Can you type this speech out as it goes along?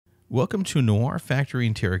Welcome to Noir Factory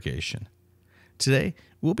Interrogation. Today,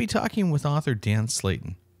 we'll be talking with author Dan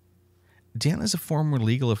Slaton. Dan is a former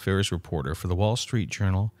legal affairs reporter for the Wall Street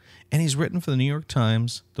Journal, and he's written for the New York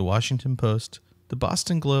Times, the Washington Post, the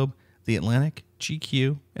Boston Globe, the Atlantic,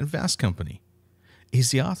 GQ, and Fast Company.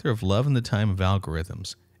 He's the author of Love in the Time of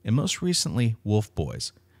Algorithms, and most recently, Wolf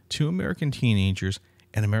Boys, Two American Teenagers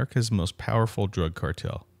and America's Most Powerful Drug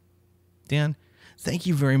Cartel. Dan, thank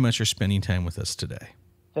you very much for spending time with us today.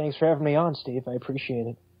 Thanks for having me on, Steve. I appreciate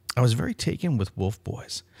it. I was very taken with Wolf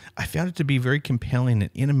Boys. I found it to be very compelling and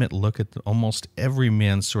intimate look at almost every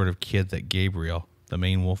man's sort of kid that Gabriel, the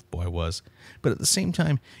main wolf boy, was. But at the same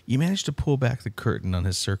time, you managed to pull back the curtain on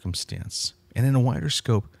his circumstance, and in a wider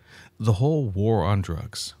scope, the whole war on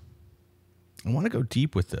drugs. I want to go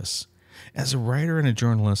deep with this. As a writer and a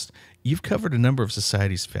journalist, you've covered a number of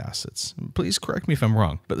society's facets. Please correct me if I'm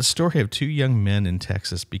wrong, but the story of two young men in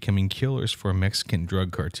Texas becoming killers for a Mexican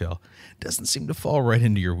drug cartel doesn't seem to fall right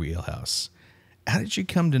into your wheelhouse. How did you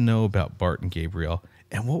come to know about Bart and Gabriel,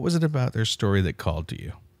 and what was it about their story that called to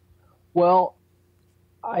you? Well,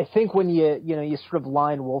 I think when you sort of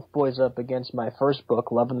line Wolf Boys up against my first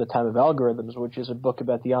book, Love in the Time of Algorithms, which is a book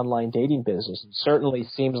about the online dating business, it certainly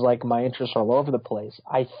seems like my interests are all over the place.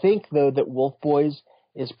 I think, though, that Wolf Boys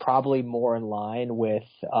is probably more in line with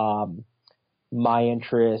my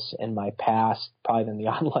interests and my past probably than the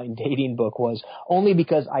online dating book was, only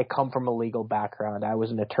because I come from a legal background. I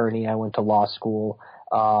was an attorney. I went to law school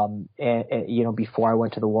before I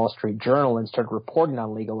went to the Wall Street Journal and started reporting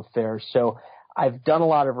on legal affairs. So I've done a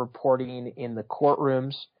lot of reporting in the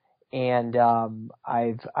courtrooms, and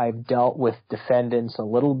I've dealt with defendants a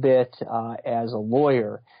little bit as a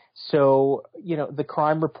lawyer. So, the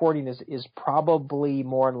crime reporting is probably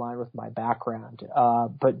more in line with my background.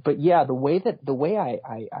 But yeah, the way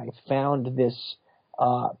I found this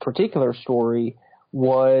particular story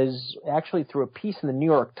was actually through a piece in the New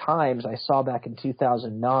York Times I saw back in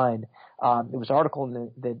 2009. It was an article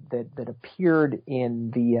that appeared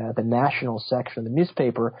in the national section of the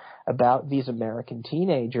newspaper about these American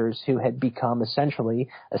teenagers who had become essentially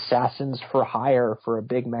assassins for hire for a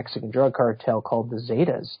big Mexican drug cartel called the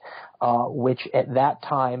Zetas, which at that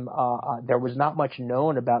time there was not much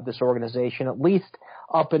known about this organization, at least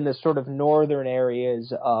up in the sort of northern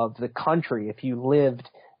areas of the country. If you lived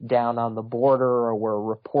down on the border or were a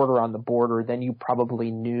reporter on the border, then you probably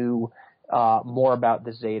knew more about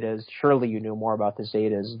the Zetas. Surely you knew more about the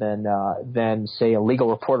Zetas than say a legal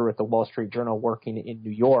reporter at the Wall Street Journal working in New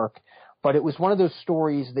York. But it was one of those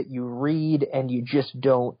stories that you read and you just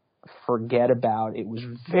don't forget about. It was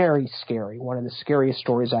very scary. One of the scariest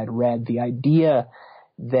stories I'd read. The idea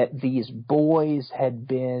that these boys had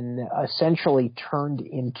been essentially turned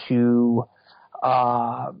into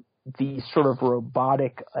these sort of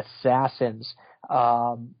robotic assassins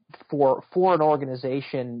for an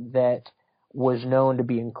organization that was known to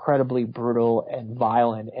be incredibly brutal and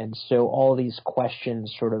violent. And so all these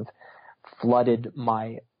questions sort of flooded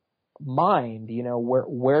my mind.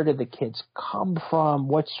 Where did the kids come from?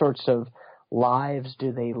 What sorts of lives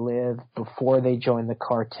do they live before they join the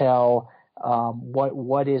cartel?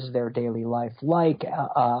 What is their daily life like?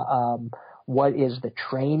 What is the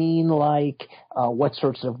training like? What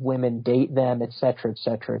sorts of women date them, et cetera, et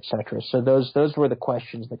cetera, et cetera. So those were the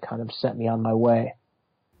questions that kind of sent me on my way.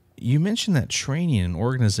 You mentioned that training and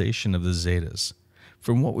organization of the Zetas.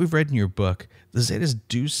 From what we've read in your book, the Zetas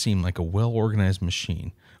do seem like a well-organized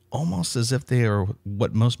machine, almost as if they are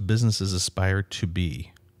what most businesses aspire to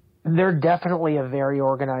be. They're definitely a very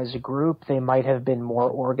organized group. They might have been more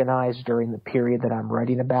organized during the period that I'm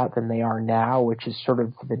writing about than they are now, which is sort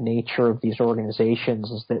of the nature of these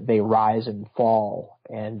organizations, is that they rise and fall.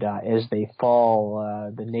 And as they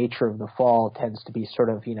fall, the nature of the fall tends to be sort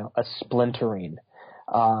of, a splintering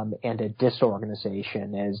and a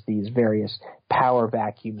disorganization, as these various power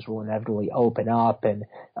vacuums will inevitably open up and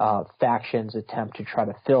factions attempt to try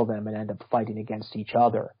to fill them and end up fighting against each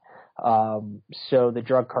other. So the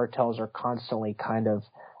drug cartels are constantly kind of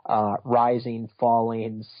rising,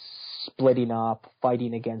 falling, splitting up,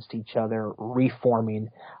 fighting against each other, reforming.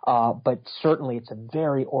 But certainly it's a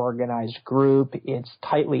very organized group. It's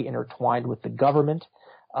tightly intertwined with the government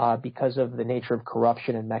because of the nature of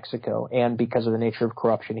corruption in Mexico and because of the nature of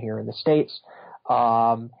corruption here in the States.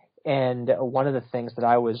 And one of the things that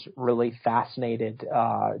I was really fascinated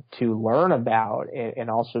to learn about and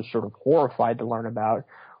also sort of horrified to learn about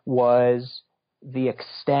was the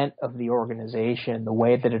extent of the organization, the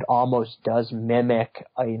way that it almost does mimic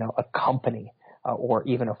a company. or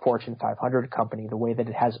even a Fortune 500 company, the way that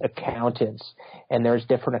it has accountants, and there's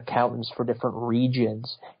different accountants for different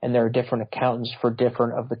regions, and there are different accountants for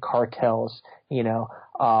different of the cartels,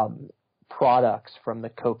 products, from the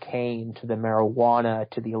cocaine to the marijuana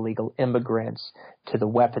to the illegal immigrants to the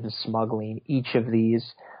weapons smuggling. Each of these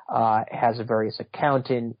has a various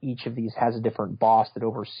accountant. Each of these has a different boss that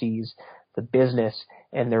oversees the business,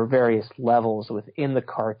 and there are various levels within the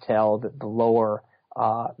cartel that the lower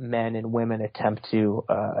men and women attempt to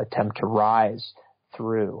rise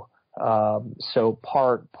through. So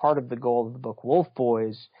part of the goal of the book Wolf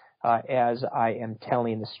Boys, as I am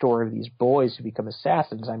telling the story of these boys who become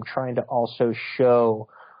assassins, I'm trying to also show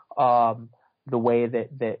the way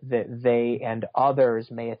that they and others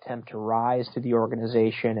may attempt to rise to the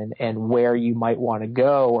organization, and where you might want to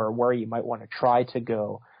go, or where you might want to try to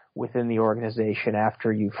go within the organization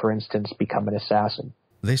after you, for instance, become an assassin.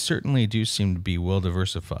 They certainly do seem to be well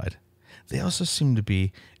diversified. They also seem to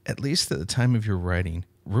be, at least at the time of your writing,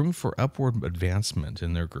 room for upward advancement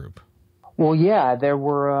in their group. Well, yeah, there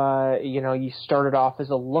were, you started off as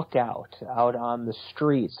a lookout out on the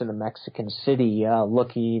streets in a Mexican city,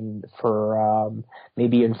 looking for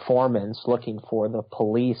maybe informants, looking for the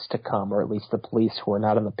police to come, or at least the police who were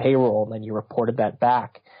not on the payroll, and then you reported that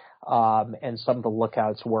back. And some of the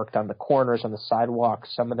lookouts worked on the corners, on the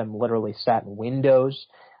sidewalks. Some of them literally sat in windows.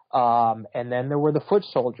 And then there were the foot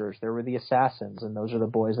soldiers. There were the assassins, and those are the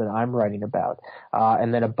boys that I'm writing about.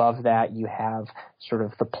 And then above that, you have sort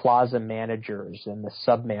of the plaza managers and the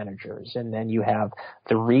sub-managers. And then you have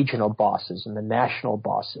the regional bosses and the national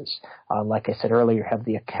bosses. Like I said earlier, you have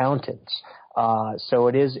the accountants. So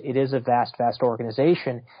it is a vast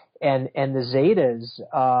organization. And the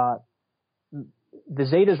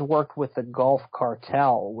Zetas worked with the Gulf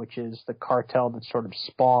Cartel, which is the cartel that sort of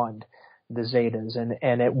spawned the Zetas.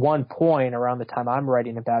 And at one point, around the time I'm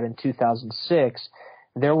writing about, in 2006,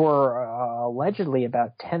 there were allegedly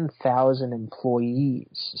about 10,000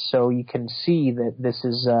 employees. So you can see that this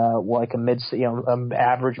is like an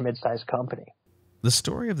average mid-sized company. The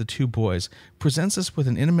story of the two boys presents us with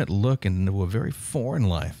an intimate look into a very foreign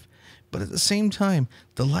life. But at the same time,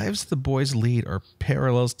 the lives the boys lead are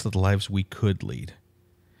parallels to the lives we could lead.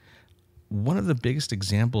 One of the biggest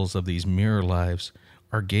examples of these mirror lives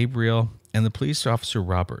are Gabriel and the police officer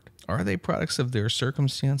Robert. Are they products of their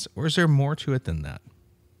circumstance, or is there more to it than that?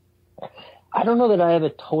 I don't know that I have a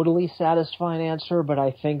totally satisfying answer, but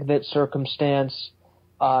I think that circumstance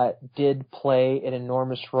did play an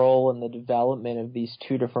enormous role in the development of these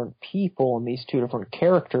two different people and these two different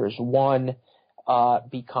characters. One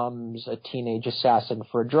becomes a teenage assassin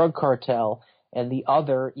for a drug cartel, and the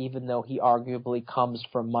other, even though he arguably comes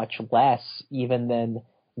from much less even than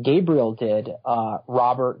Gabriel did,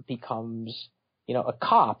 Robert becomes, a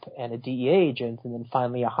cop and a DEA agent, and then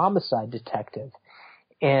finally a homicide detective.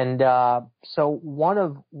 And so one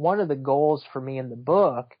of the goals for me in the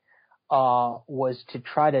book was to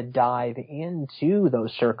try to dive into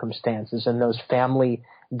those circumstances and those family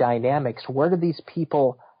dynamics. Where do these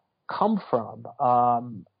people come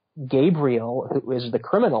from? Gabriel, who is the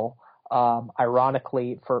criminal,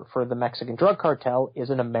 ironically for the Mexican drug cartel, is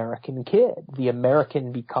an American kid. The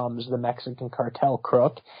American becomes the Mexican cartel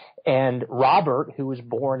crook, and Robert, who was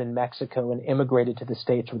born in Mexico and immigrated to the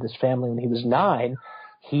States with his family when he was 9,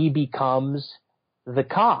 he becomes the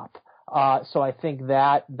cop. So I think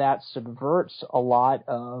that subverts a lot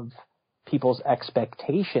of people's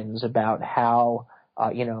expectations about how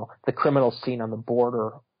the criminal scene on the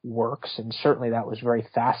border works, and certainly that was very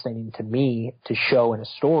fascinating to me to show in a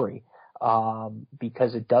story,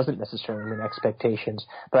 because it doesn't necessarily meet expectations.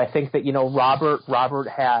 But I think that Robert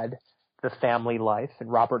had the family life,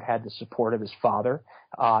 and Robert had the support of his father,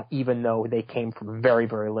 even though they came from very,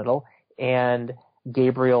 very little, and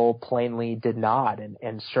Gabriel plainly did not,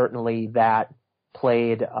 and certainly that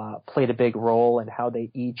played a big role in how they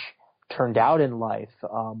each turned out in life,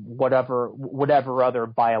 whatever other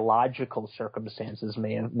biological circumstances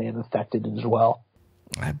may have affected it as well.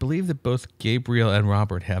 I believe that both Gabriel and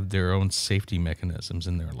Robert have their own safety mechanisms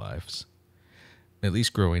in their lives, at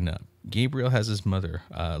least growing up. Gabriel has his mother,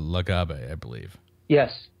 Lagabe, I believe.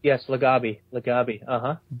 Yes, Lagabe,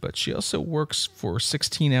 But she also works for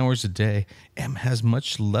 16 hours a day and has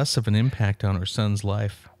much less of an impact on her son's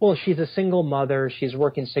life. Well, she's a single mother. She's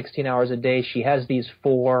working 16 hours a day. She has these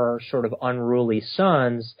 4 sort of unruly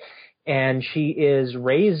sons, and she is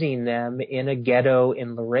raising them in a ghetto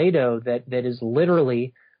in Laredo that is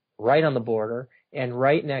literally right on the border and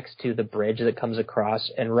right next to the bridge that comes across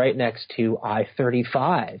and right next to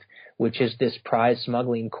I-35, which is this prize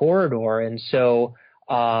smuggling corridor. And so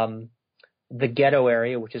the ghetto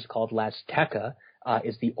area, which is called La Azteca,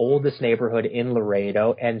 is the oldest neighborhood in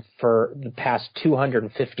Laredo, and for the past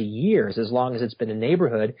 250 years, as long as it's been a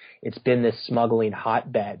neighborhood, it's been this smuggling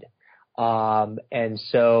hotbed. And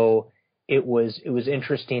so it was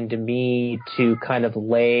interesting to me to kind of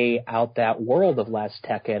lay out that world of La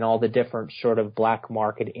Azteca and all the different sort of black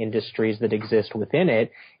market industries that exist within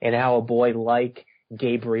it, and how a boy like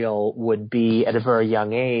Gabriel would be at a very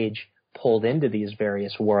young age pulled into these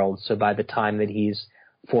various worlds. So by the time that he's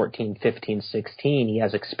 14, 15, 16, he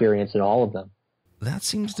has experience in all of them. That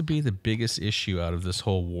seems to be the biggest issue out of this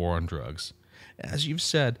whole war on drugs. As you've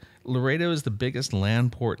said, Laredo is the biggest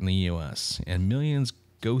land port in the U.S., and millions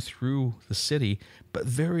go through the city, but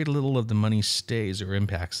very little of the money stays or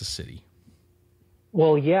impacts the city.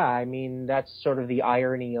 Well, yeah, I mean, that's sort of the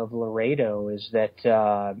irony of Laredo, is that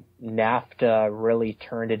NAFTA really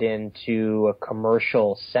turned it into a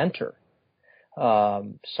commercial center.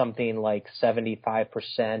 Something like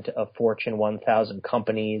 75% of Fortune 1000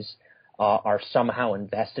 companies are somehow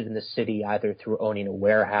invested in the city, either through owning a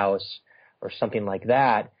warehouse or something like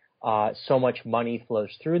that. So much money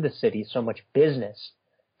flows through the city, so much business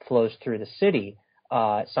flows through the city.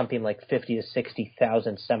 Something like 50 to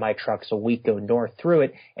 60,000 semi-trucks a week go north through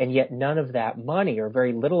it, and yet none of that money, or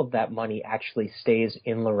very little of that money, actually stays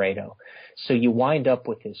in Laredo. So you wind up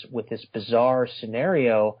with this bizarre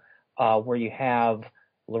scenario where you have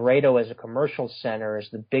Laredo as a commercial center, as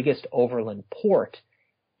the biggest overland port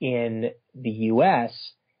in the U.S.,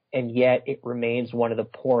 and yet it remains one of the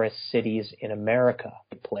poorest cities in America.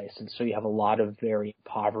 And so you have a lot of very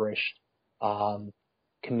impoverished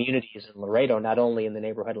communities in Laredo, not only in the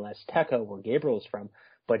neighborhood of La Azteca, where Gabriel is from,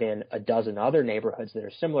 but in a dozen other neighborhoods that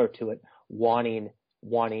are similar to it, wanting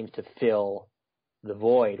to fill the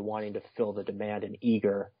void, wanting to fill the demand, and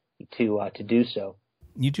eager to do so.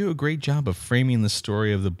 You do a great job of framing the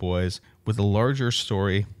story of the boys with a larger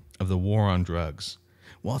story of the war on drugs.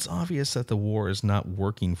 While it's obvious that the war is not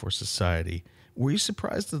working for society, were you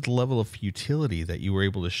surprised at the level of futility that you were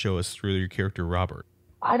able to show us through your character Robert?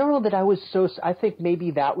 I don't know that I was so. I think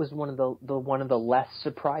maybe that was one of the less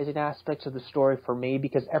surprising aspects of the story for me,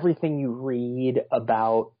 because everything you read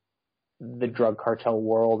about the drug cartel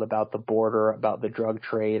world, about the border, about the drug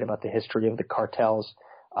trade, about the history of the cartels,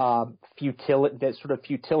 that sort of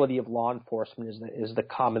futility of law enforcement is the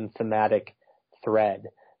common thematic thread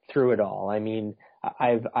through it all. I mean,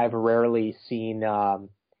 I've rarely seen a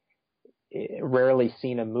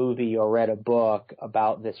movie or read a book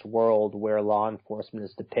about this world where law enforcement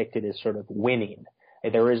is depicted as sort of winning.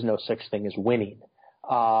 There is no such thing as winning.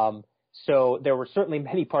 So there were certainly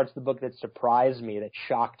many parts of the book that surprised me, that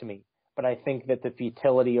shocked me. But I think that the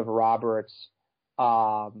futility of Robert's,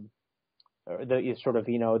 the sort of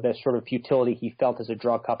futility he felt as a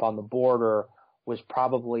drug cop on the border, was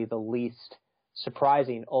probably the least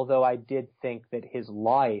surprising, although I did think that his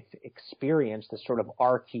life experience, the sort of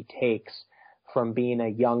arc he takes from being a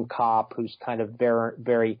young cop who's kind of very,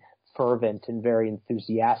 very fervent and very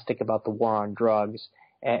enthusiastic about the war on drugs,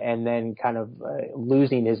 and then kind of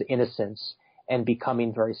losing his innocence and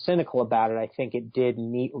becoming very cynical about it, I think it did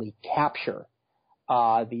neatly capture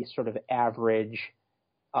the sort of average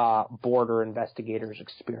border investigator's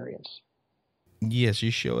experience. Yes, you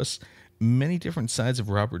show us many different sides of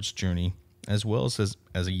Robert's journey, as well as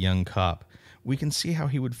a young cop. We can see how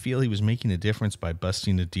he would feel he was making a difference by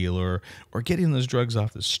busting a dealer or getting those drugs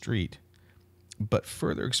off the street. But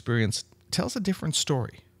further experience tells a different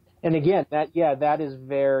story. And again, that is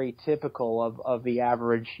very typical of the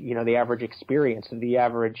average, the average experience of the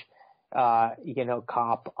average,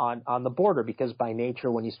 cop on the border, because by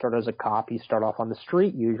nature, when you start as a cop, you start off on the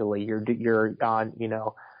street. Usually you're on,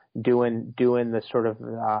 doing the sort of,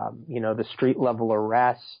 the street level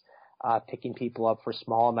arrests, picking people up for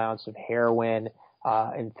small amounts of heroin,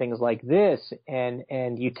 and things like this.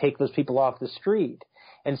 And you take those people off the street.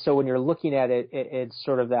 And so when you're looking at it, it's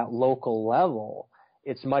sort of that local level.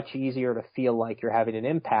 It's much easier to feel like you're having an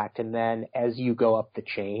impact. And then as you go up the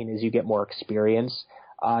chain, as you get more experience,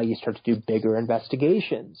 you start to do bigger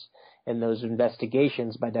investigations. And those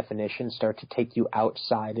investigations, by definition, start to take you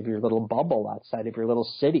outside of your little bubble, outside of your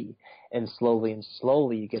little city. And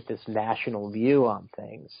slowly you get this national view on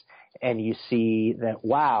things. And you see that,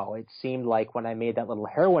 wow, it seemed like when I made that little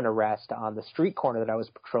heroin arrest on the street corner that I was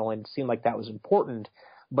patrolling, it seemed like that was important.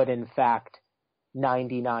 But in fact,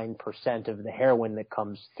 99% of the heroin that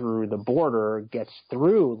comes through the border gets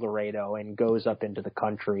through Laredo and goes up into the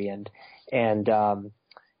country. And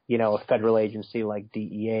a federal agency like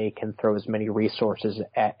DEA can throw as many resources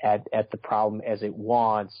at the problem as it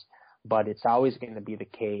wants, but it's always going to be the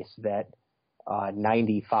case that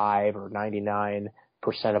 95 or 99%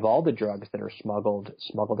 of all the drugs that are smuggled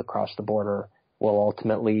across the border will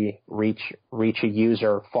ultimately reach a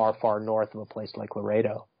user far, far north of a place like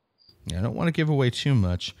Laredo. Yeah, I don't want to give away too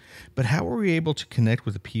much, but how were we able to connect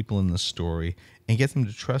with the people in the story and get them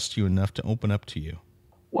to trust you enough to open up to you?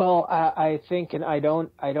 Well, I think, and I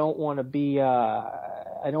don't want to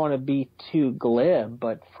be too glib,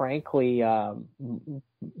 but frankly, I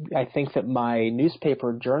think that my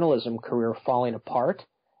newspaper journalism career falling apart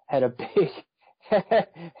had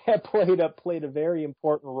played a very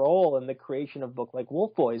important role in the creation of a book like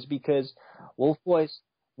Wolf Boys, because Wolf Boys,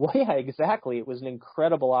 well, yeah, exactly. It was an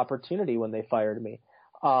incredible opportunity when they fired me,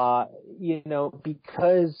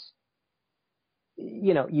 because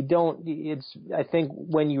I think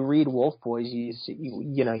when you read Wolf Boys, you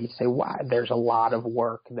say, wow, there's a lot of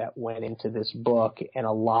work that went into this book, and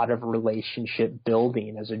a lot of relationship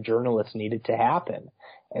building as a journalist needed to happen,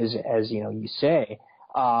 as you say.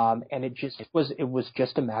 And it was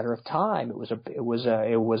just a matter of time. It was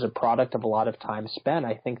a product of a lot of time spent.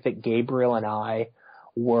 I think that Gabriel and I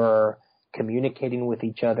were communicating with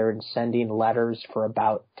each other and sending letters for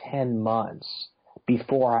about 10 months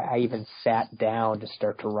before I even sat down to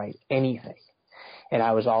start to write anything. And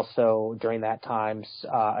I was also, during that time,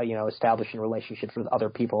 establishing relationships with other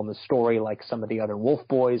people in the story, like some of the other Wolf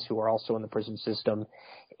Boys who are also in the prison system,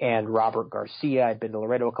 and Robert Garcia. I'd been to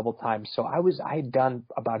Laredo a couple of times. So I had done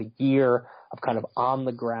about a year of kind of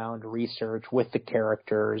on-the-ground research with the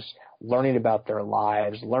characters, learning about their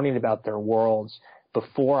lives, learning about their worlds,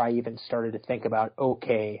 before I even started to think about,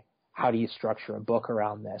 okay, how do you structure a book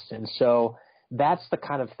around this? And so that's the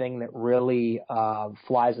kind of thing that really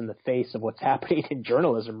flies in the face of what's happening in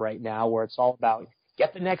journalism right now, where it's all about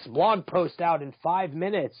get the next blog post out in 5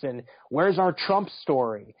 minutes, and where's our Trump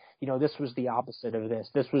story? This was the opposite of this.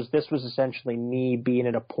 This was essentially me being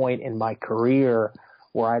at a point in my career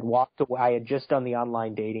where I'd walked away. I had just done the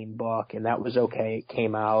online dating book, and that was okay. It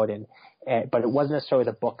came out, but it wasn't necessarily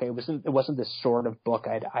the book. It wasn't the sort of book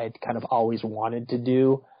I'd kind of always wanted to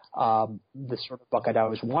do. The sort of book I'd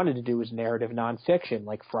always wanted to do was narrative nonfiction,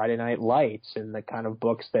 like Friday Night Lights and the kind of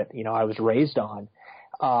books that, I was raised on.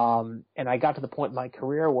 And I got to the point in my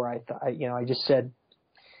career where I just said,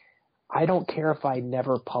 I don't care if I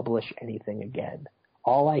never publish anything again.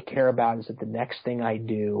 All I care about is that the next thing I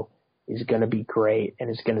do is going to be great and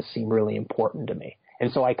is going to seem really important to me.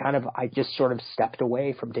 And so I just sort of stepped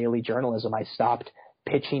away from daily journalism. I stopped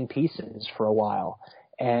pitching pieces for a while,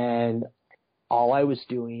 and all I was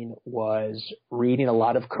doing was reading a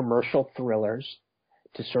lot of commercial thrillers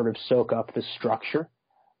to sort of soak up the structure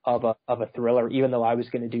of a thriller. Even though I was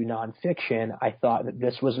going to do nonfiction, I thought that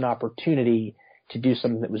this was an opportunity to do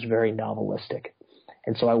something that was very novelistic.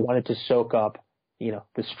 And so I wanted to soak up,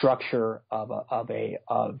 the structure of a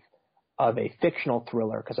fictional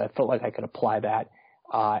thriller, because I felt like I could apply that.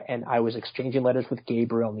 And I was exchanging letters with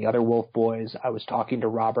Gabriel and the other Wolf Boys. I was talking to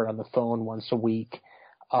Robert on the phone once a week.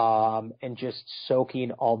 And just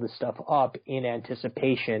soaking all this stuff up in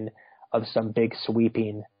anticipation of some big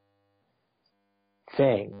sweeping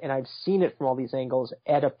thing. And I've seen it from all these angles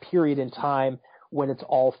at a period in time when it's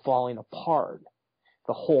all falling apart.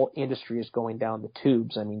 The whole industry is going down the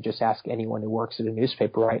tubes. I mean, just ask anyone who works at a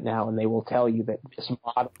newspaper right now, and they will tell you that this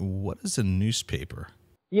model. What is a newspaper?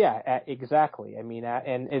 Yeah, exactly. I mean,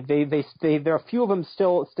 and there are a few of them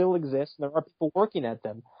still exist, and there are people working at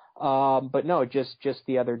them. But no, just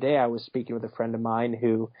the other day I was speaking with a friend of mine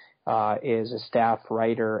who is a staff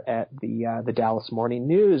writer at the Dallas Morning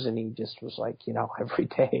News, and he just was like, every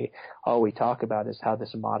day all we talk about is how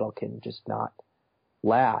this model can just not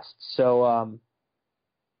last. So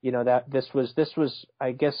that this was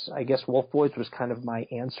I guess Wolf Boys was kind of my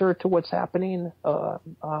answer to what's happening a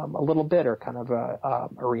little bit, or kind of a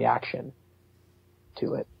reaction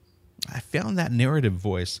to it. I found that narrative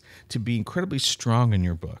voice to be incredibly strong in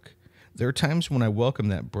your book. There are times when I welcome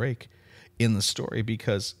that break in the story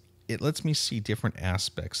because it lets me see different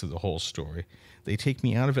aspects of the whole story. They take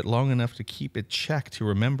me out of it long enough to keep it checked, to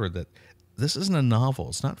remember that this isn't a novel,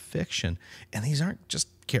 it's not fiction, and these aren't just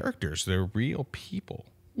characters, they're real people.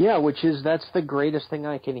 Yeah, that's the greatest thing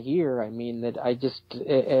I can hear. I mean, that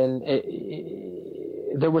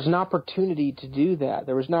there was an opportunity to do that.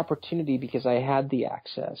 There was an opportunity because I had the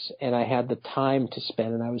access and I had the time to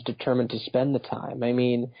spend, and I was determined to spend the time. I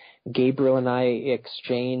mean, Gabriel and I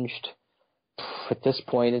exchanged, at this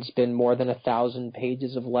point, it's been more than 1,000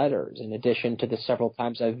 pages of letters, in addition to the several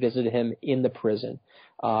times I've visited him in the prison,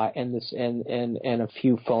 and a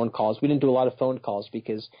few phone calls. We didn't do a lot of phone calls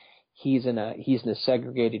because he's in a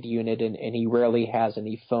segregated unit, and he rarely has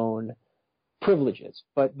any phone privileges.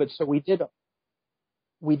 But so we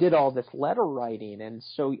did all this letter writing. And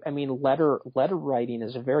so, I mean, letter writing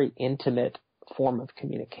is a very intimate form of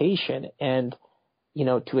communication. And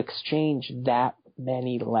to exchange that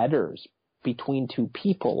many letters between two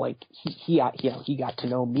people. Like he got to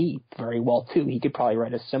know me very well too. He could probably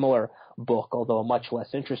write a similar book, although a much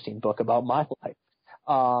less interesting book about my life.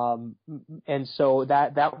 And so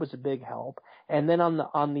that was a big help. And then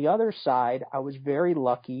on the other side, I was very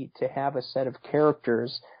lucky to have a set of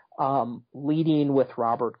characters, leading with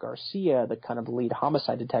Robert Garcia, the kind of lead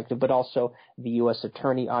homicide detective, but also the U.S.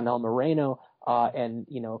 attorney Anel Moreno, and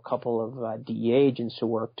a couple of DEA agents who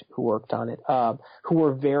worked on it, who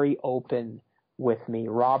were very open with me.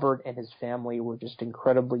 Robert and his family were just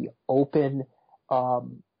incredibly open.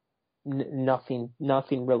 Nothing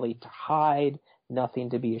really to hide, nothing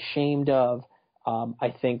to be ashamed of.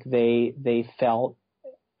 I think they felt,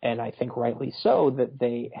 and I think rightly so, that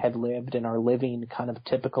they had lived and are living kind of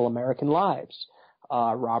typical American lives.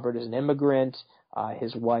 Robert is an immigrant.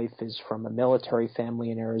 His wife is from a military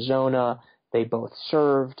family in Arizona. They both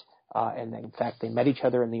served, and in fact, they met each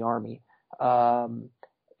other in the Army.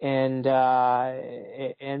 And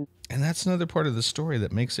that's another part of the story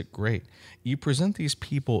that makes it great. You present these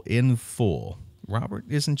people in full. Robert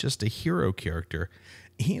isn't just a hero character.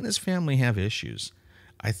 He and his family have issues.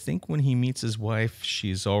 I think when he meets his wife,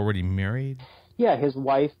 she's already married. Yeah, his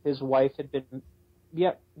wife had been,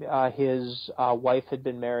 his wife had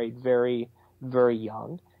been married very, very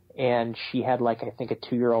young, and she had I think a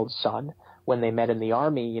 2-year-old son. When they met in the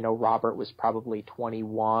Army, Robert was probably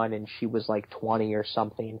 21 and she was 20 or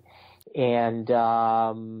something. And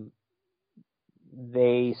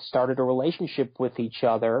they started a relationship with each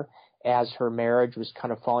other as her marriage was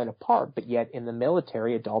kind of falling apart. But yet in the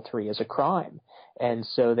military, adultery is a crime. And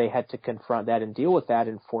so they had to confront that and deal with that.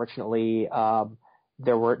 And fortunately,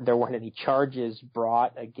 there weren't any charges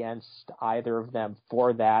brought against either of them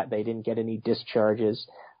for that. They didn't get any discharges.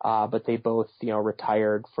 But they both,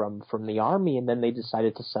 retired from the Army, and then they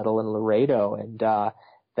decided to settle in Laredo, and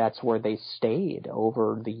that's where they stayed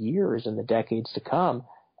over the years and the decades to come.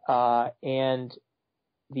 And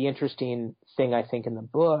the interesting thing, I think, in the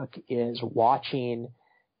book is watching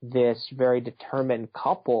this very determined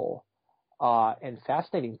couple, and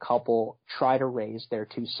fascinating couple, try to raise their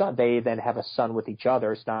two sons. They then have a son with each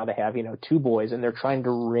other, so now they have, 2 boys, and they're trying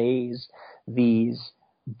to raise these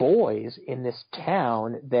boys in this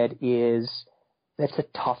town that's a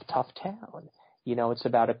tough town. It's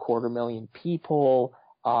about 250,000 people.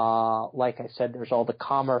 Like I said, there's all the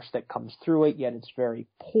commerce that comes through it, yet it's very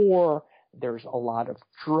poor. There's a lot of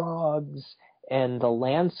drugs, and the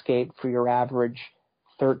landscape for your average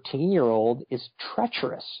 13-year-old is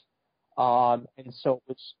treacherous. And so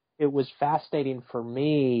it was fascinating for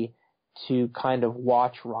me to kind of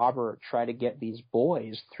watch Robert try to get these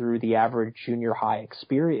boys through the average junior high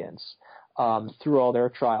experience, through all their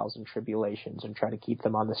trials and tribulations, and try to keep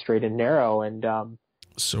them on the straight and narrow. And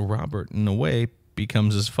so Robert, in a way,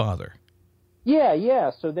 becomes his father.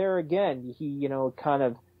 Yeah. So there again, he kind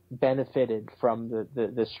of benefited from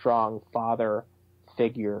the strong father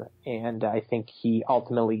figure, and I think his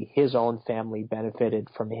own family benefited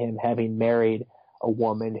from him having married a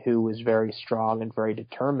woman who was very strong and very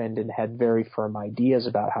determined and had very firm ideas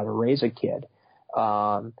about how to raise a kid.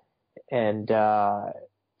 So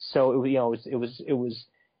it was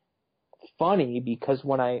funny because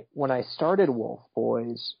when I started Wolf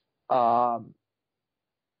Boys, the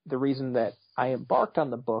reason that I embarked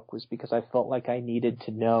on the book was because I felt like I needed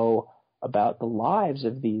to know about the lives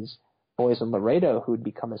of these boys in Laredo who'd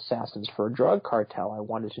become assassins for a drug cartel. I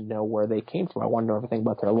wanted to know where they came from. I wanted to know everything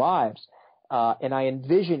about their lives. And I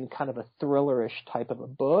envisioned kind of a thrillerish type of a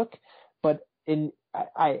book, but at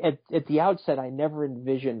the outset, I never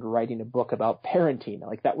envisioned writing a book about parenting.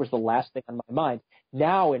 That was the last thing on my mind.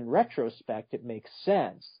 Now, in retrospect, it makes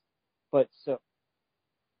sense. But so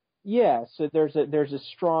there's a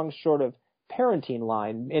strong sort of parenting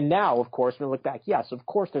line. And now, of course, when I look back, yes, of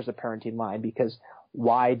course there's a parenting line, because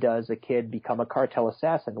why does a kid become a cartel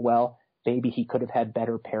assassin? Well, maybe he could have had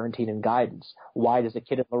better parenting and guidance. Why does a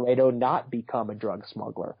kid in Laredo not become a drug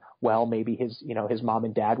smuggler? Well, maybe his mom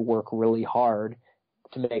and dad work really hard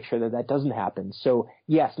to make sure that doesn't happen. So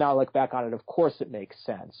yes, now I look back on it, of course it makes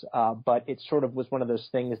sense. But it sort of was one of those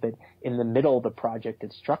things that in the middle of the project,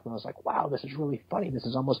 it struck me. I was like, wow, this is really funny. This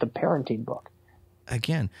is almost a parenting book.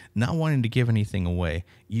 Again, not wanting to give anything away,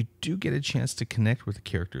 you do get a chance to connect with the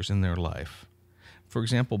characters in their life. For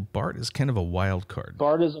example, Bart is kind of a wild card.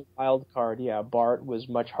 Bart is a wild card, yeah. Bart was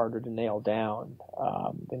much harder to nail down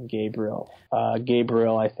than Gabriel.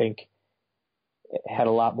 Gabriel, I think, had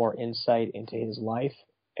a lot more insight into his life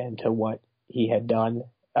and to what he had done,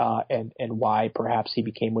 and why perhaps he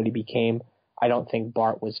became what he became. I don't think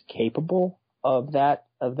Bart was capable of that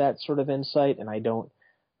sort of insight, and I don't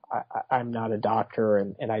I'm not a doctor,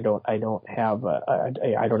 and I don't have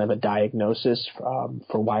a diagnosis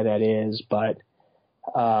for why that is, but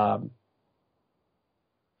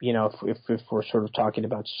if we're sort of talking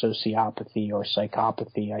about sociopathy or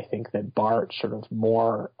psychopathy, I think that Bart sort of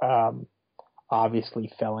more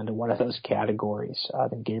obviously fell into one of those categories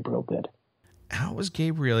than Gabriel did. How was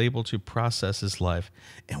Gabriel able to process his life,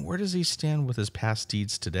 and where does he stand with his past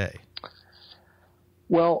deeds today?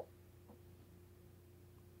 Well,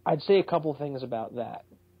 I'd say a couple things about that.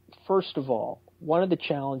 First of all, one of the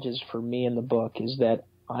challenges for me in the book is that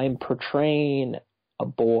I'm portraying a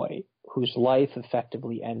boy whose life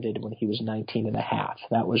effectively ended when he was 19 and a half.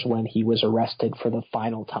 That was when he was arrested for the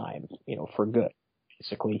final time, for good.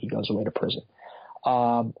 Basically, he goes away to prison.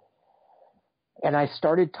 And I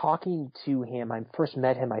started talking to him. I first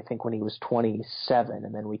met him, I think, when he was 27,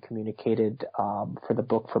 and then we communicated for the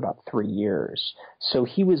book for about 3 years. So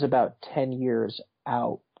he was about 10 years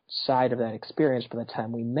outside of that experience by the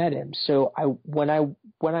time we met him. So when I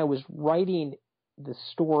was writing the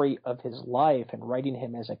story of his life and writing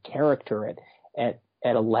him as a character at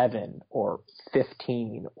 11 or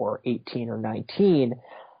 15 or 18 or 19,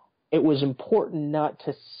 it was important not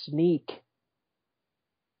to sneak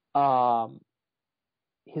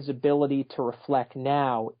his ability to reflect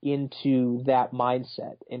now into that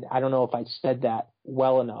mindset. And I don't know if I said that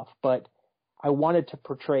well enough, but I wanted to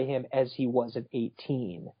portray him as he was at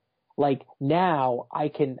 18. Like now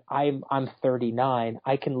I'm 39.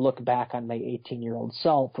 I can look back on my 18-year-old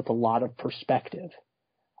self with a lot of perspective.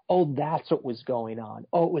 Oh, that's what was going on.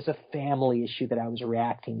 Oh, it was a family issue that I was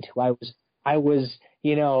reacting to. I was,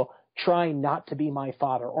 trying not to be my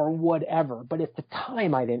father or whatever. But at the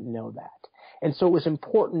time I didn't know that. And so it was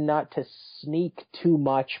important not to sneak too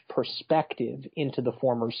much perspective into the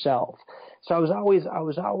former self. So I was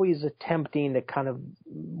always attempting to kind of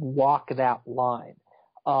walk that line.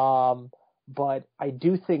 But I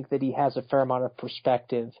do think that he has a fair amount of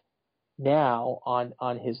perspective now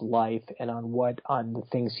on his life and on the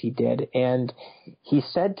things he did. And he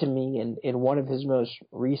said to me in one of his most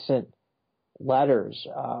recent letters,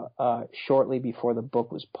 shortly before the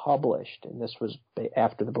book was published, and this was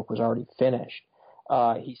after the book was already finished,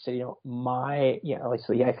 he said,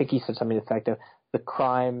 I think he said something to the effect of, the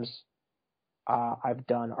crimes I've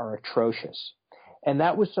done are atrocious. And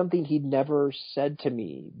that was something he'd never said to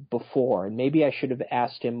me before. And maybe I should have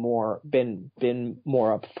asked him more, been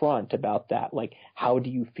more upfront about that. Like, how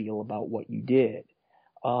do you feel about what you did?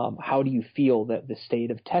 How do you feel that the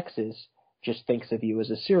state of Texas just thinks of you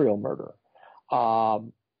as a serial murderer?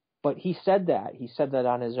 But he said that. He said that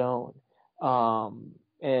on his own.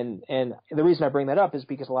 And the reason I bring that up is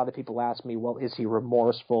because a lot of people ask me, well, is he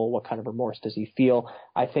remorseful? What kind of remorse does he feel?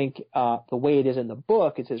 I think the way it is in the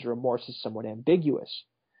book is his remorse is somewhat ambiguous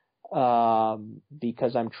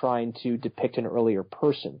because I'm trying to depict an earlier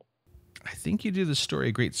person. I think you do the story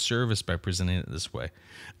a great service by presenting it this way.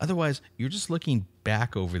 Otherwise, you're just looking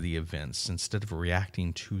back over the events instead of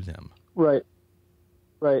reacting to them. Right.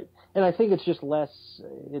 Right. And I think it's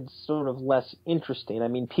sort of less interesting. I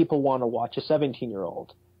mean, people want to watch a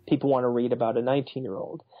 17-year-old. People want to read about a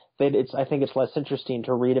 19-year-old. I think it's less interesting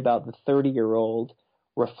to read about the 30-year-old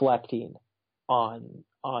reflecting on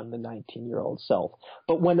the 19-year-old self.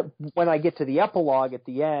 But when I get to the epilogue at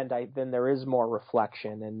the end, then there is more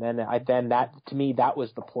reflection. And then that, to me, that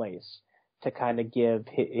was the place to kind of give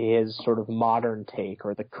his sort of modern take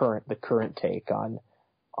or the current take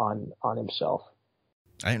on himself.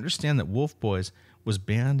 I understand that Wolf Boys was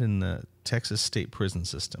banned in the Texas state prison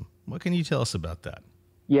system. What can you tell us about that?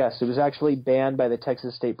 Yes, it was actually banned by the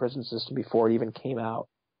Texas state prison system before it even came out.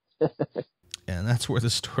 And that's where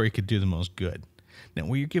the story could do the most good. Now,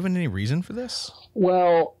 were you given any reason for this?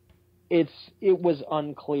 Well, it was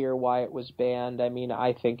unclear why it was banned. I mean,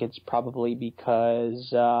 I think it's probably because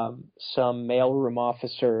some mailroom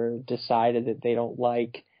officer decided that they don't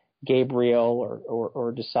like Gabriel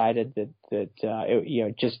or decided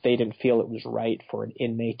that just they didn't feel it was right for an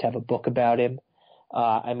inmate to have a book about him.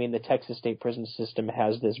 I mean, the Texas state prison system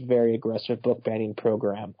has this very aggressive book banning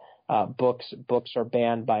program. Books are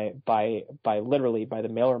banned by literally by the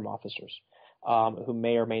mailroom officers, who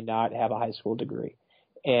may or may not have a high school degree.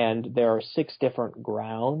 And there are 6 different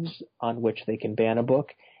grounds on which they can ban a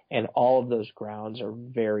book, and all of those grounds are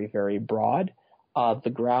very, very broad.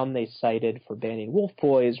 The ground they cited for banning Wolf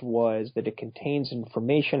Boys was that it contains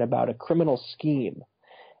information about a criminal scheme.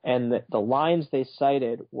 And the lines they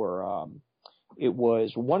cited were, it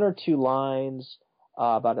was 1 or 2 lines,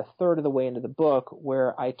 about a third of the way into the book,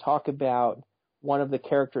 where I talk about one of the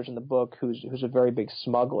characters in the book who's a very big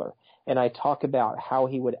smuggler. And I talk about how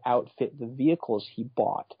he would outfit the vehicles he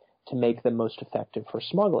bought to make them most effective for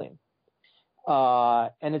smuggling.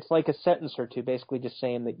 And it's like a sentence or two, basically just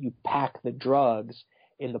saying that you pack the drugs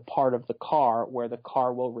in the part of the car where the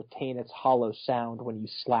car will retain its hollow sound when you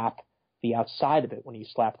slap the outside of it, when you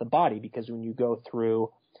slap the body, because when you go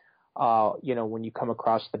through, when you come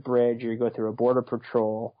across the bridge or you go through a border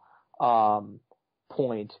patrol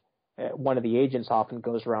point, one of the agents often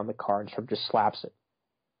goes around the car and sort of just slaps it,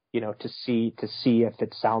 to see if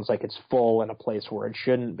it sounds like it's full in a place where it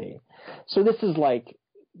shouldn't be. So this is like,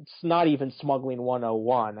 it's not even smuggling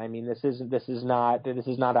 101. I mean, this is not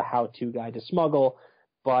a how-to guide to smuggle,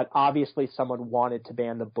 but obviously someone wanted to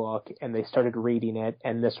ban the book and they started reading it,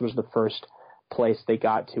 and this was the first place they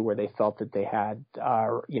got to where they felt that they had,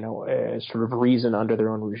 a sort of reason under their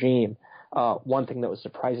own regime. One thing that was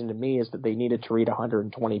surprising to me is that they needed to read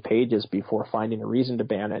 120 pages before finding a reason to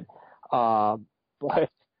ban it. But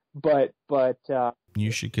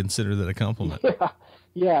you should consider that a compliment.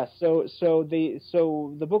 Yeah. So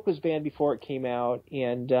the book was banned before it came out,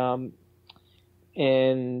 and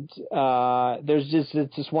it's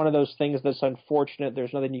just one of those things that's unfortunate.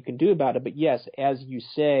 There's nothing you can do about it. But yes, as you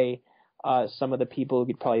say, some of the people who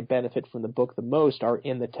could probably benefit from the book the most are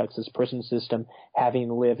in the Texas prison system, having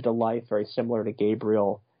lived a life very similar to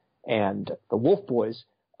Gabriel and the Wolf Boys.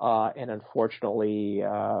 And unfortunately,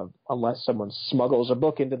 unless someone smuggles a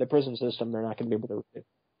book into the prison system, they're not going to be able to read it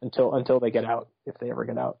until they get out, if they ever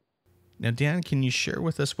get out. Now, Dan, can you share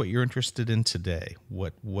with us what you're interested in today?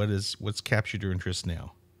 What's captured your interest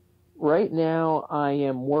now? Right now, I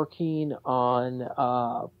am working on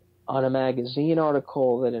a magazine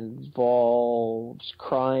article that involves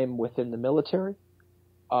crime within the military,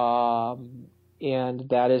 and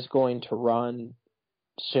that is going to run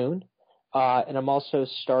soon. And I'm also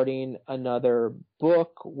starting another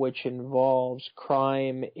book which involves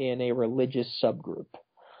crime in a religious subgroup.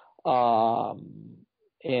 So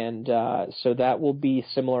that will be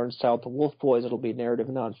similar in style to Wolf Boys. It'll be narrative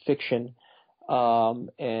nonfiction.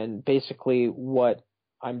 And basically what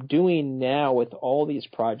I'm doing now with all these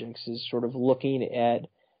projects is sort of looking at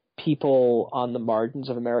people on the margins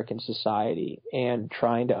of American society and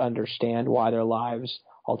trying to understand why their lives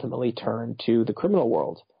ultimately turn to the criminal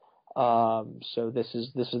world. So this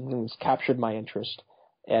is the thing that's captured my interest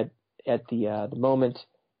at the moment,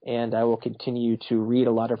 and I will continue to read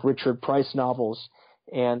a lot of Richard Price novels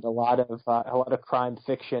and a lot of crime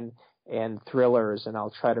fiction and thrillers, and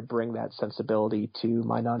I'll try to bring that sensibility to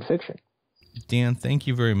my nonfiction. Dan, thank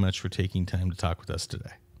you very much for taking time to talk with us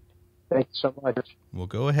today. Thank you so much. We'll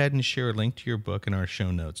go ahead and share a link to your book in our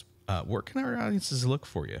show notes. Where can our audiences look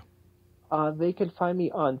for you? They can find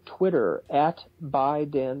me on Twitter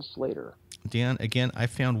 @ByDanSlater. Dan, again, I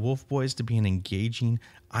found Wolf Boys to be an engaging,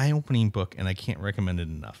 eye-opening book, and I can't recommend it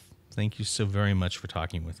enough. Thank you so very much for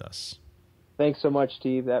talking with us. Thanks so much,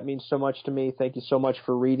 Steve. That means so much to me. Thank you so much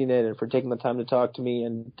for reading it and for taking the time to talk to me.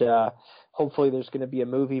 And hopefully there's going to be a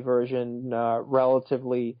movie version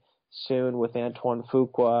relatively soon with Antoine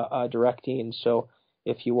Fuqua directing. So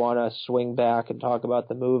if you want to swing back and talk about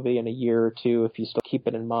the movie in a year or two, if you still keep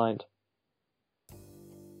it in mind.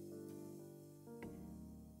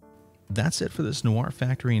 That's it for this Noir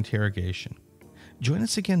Factory interrogation. Join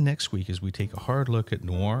us again next week as we take a hard look at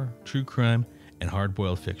noir, true crime, and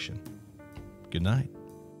hard-boiled fiction. Good night.